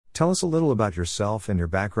Tell us a little about yourself and your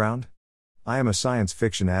background. I am a science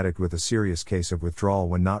fiction addict with a serious case of withdrawal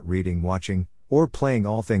when not reading, watching, or playing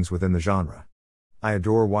all things within the genre. I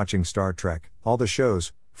adore watching Star Trek, all the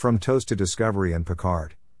shows, from TOS to Discovery and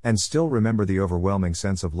Picard, and still remember the overwhelming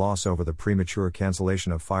sense of loss over the premature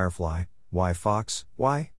cancellation of Firefly. Why Fox,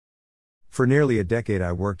 why? For nearly a decade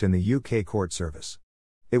I worked in the UK court service.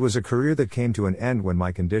 It was a career that came to an end when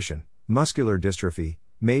my condition, muscular dystrophy,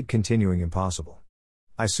 made continuing impossible.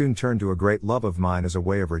 I soon turned to a great love of mine as a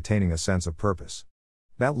way of retaining a sense of purpose.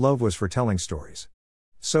 That love was for telling stories.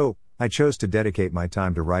 So, I chose to dedicate my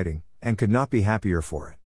time to writing, and could not be happier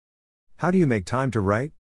for it. How do you make time to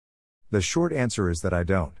write? The short answer is that I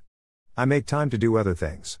don't. I make time to do other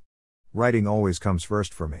things. Writing always comes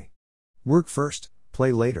first for me. Work first,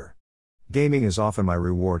 play later. Gaming is often my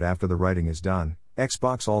reward after the writing is done,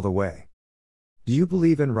 Xbox all the way. Do you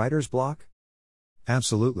believe in writer's block?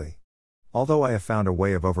 Absolutely. Although I have found a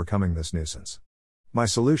way of overcoming this nuisance. My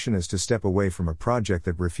solution is to step away from a project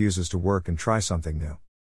that refuses to work and try something new.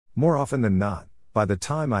 More often than not, by the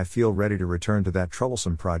time I feel ready to return to that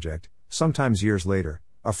troublesome project, sometimes years later,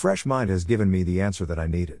 a fresh mind has given me the answer that I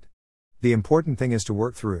needed. The important thing is to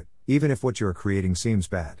work through it, even if what you are creating seems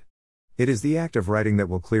bad. It is the act of writing that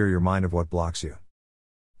will clear your mind of what blocks you.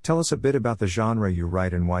 Tell us a bit about the genre you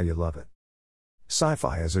write and why you love it.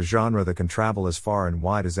 Sci-fi is a genre that can travel as far and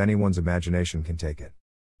wide as anyone's imagination can take it.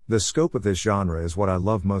 The scope of this genre is what I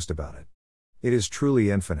love most about it. It is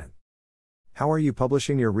truly infinite. How are you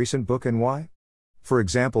publishing your recent book and why? For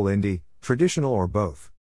example, indie, traditional, or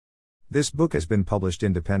both. This book has been published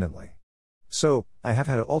independently. So, I have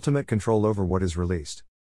had ultimate control over what is released.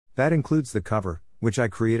 That includes the cover, which I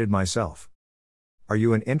created myself. Are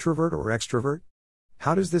you an introvert or extrovert?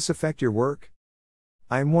 How does this affect your work?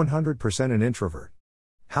 I am 100% an introvert.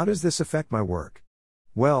 How does this affect my work?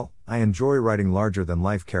 Well, I enjoy writing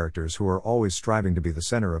larger-than-life characters who are always striving to be the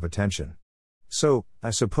center of attention. So, I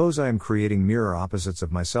suppose I am creating mirror opposites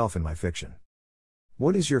of myself in my fiction.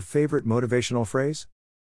 What is your favorite motivational phrase?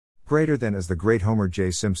 Greater than, as the great Homer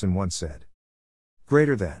J. Simpson once said.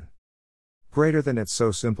 Greater than. Greater than. It's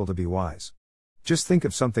so simple to be wise. Just think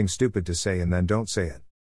of something stupid to say and then don't say it.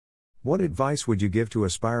 What advice would you give to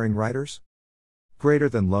aspiring writers? Greater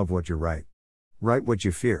than. Love what you write. Write what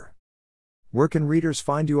you fear. Where can readers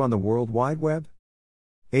find you on the World Wide Web?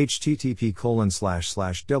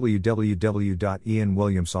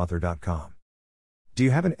 http://www.ianwilliamsauthor.com. Do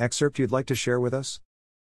you have an excerpt you'd like to share with us?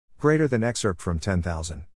 Greater than. Excerpt from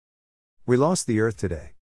 10,000. We lost the Earth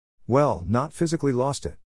today. Well, not physically lost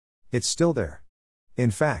it. It's still there.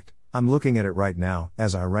 In fact, I'm looking at it right now,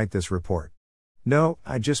 as I write this report. No,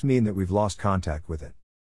 I just mean that we've lost contact with it.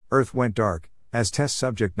 Earth went dark, as test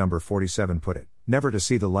subject number 47 put it, never to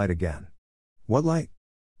see the light again. What light?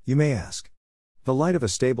 You may ask. The light of a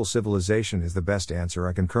stable civilization is the best answer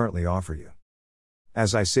I can currently offer you.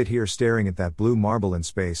 As I sit here staring at that blue marble in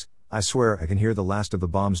space, I swear I can hear the last of the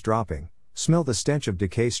bombs dropping, smell the stench of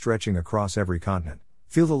decay stretching across every continent,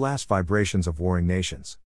 feel the last vibrations of warring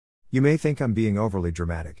nations. You may think I'm being overly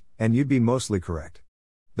dramatic, and you'd be mostly correct.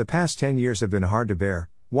 The past 10 years have been hard to bear,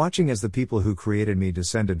 watching as the people who created me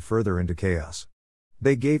descended further into chaos.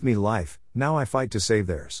 They gave me life, now I fight to save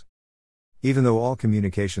theirs. Even though all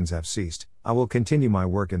communications have ceased, I will continue my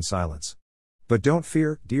work in silence. But don't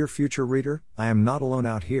fear, dear future reader, I am not alone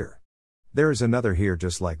out here. There is another here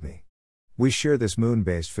just like me. We share this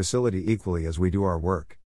moon-based facility equally as we do our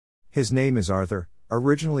work. His name is Arthur,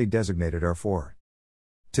 originally designated R4.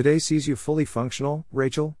 Today sees you fully functional,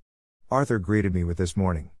 Rachel? Arthur greeted me with this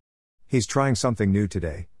morning. He's trying something new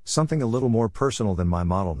today, something a little more personal than my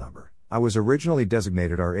model number. I was originally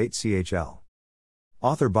designated R8CHL.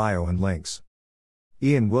 Author bio and links.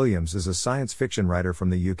 Ian Williams is a science fiction writer from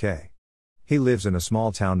the UK. He lives in a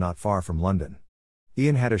small town not far from London.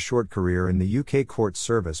 Ian had a short career in the UK court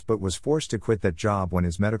service but was forced to quit that job when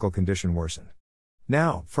his medical condition worsened.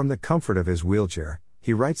 Now, from the comfort of his wheelchair,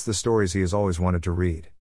 he writes the stories he has always wanted to read.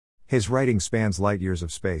 His writing spans light years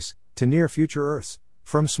of space, to near future Earths,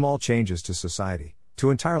 from small changes to society, to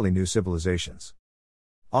entirely new civilizations.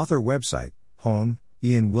 Author website, home,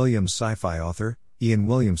 Ian Williams Sci-Fi Author,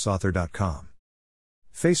 ianwilliamsauthor.com.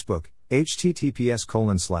 Facebook,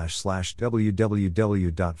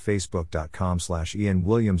 https://www.facebook.com/Ian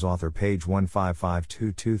Williams Author page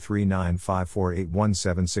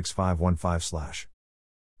 15522395481765115/.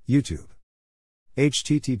 YouTube.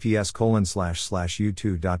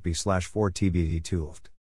 https://youtube.b/4tbdtooled.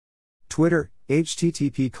 Twitter,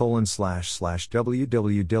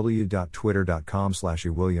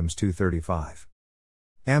 http://www.twitter.com/ewilliams235.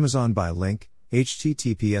 Amazon by link,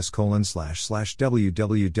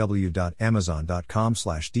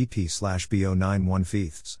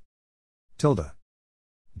 https://www.amazon.com/dp/bo91 tilde.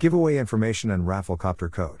 Giveaway information and rafflecopter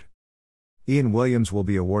code. Ian Williams will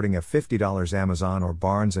be awarding a $50 Amazon or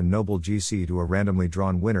Barnes & Noble GC to a randomly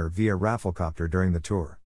drawn winner via rafflecopter during the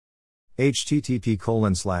tour.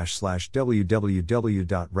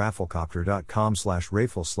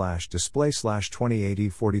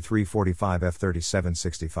 http://www.rafflecopter.com/raffle/display/2080 4345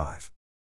 F3765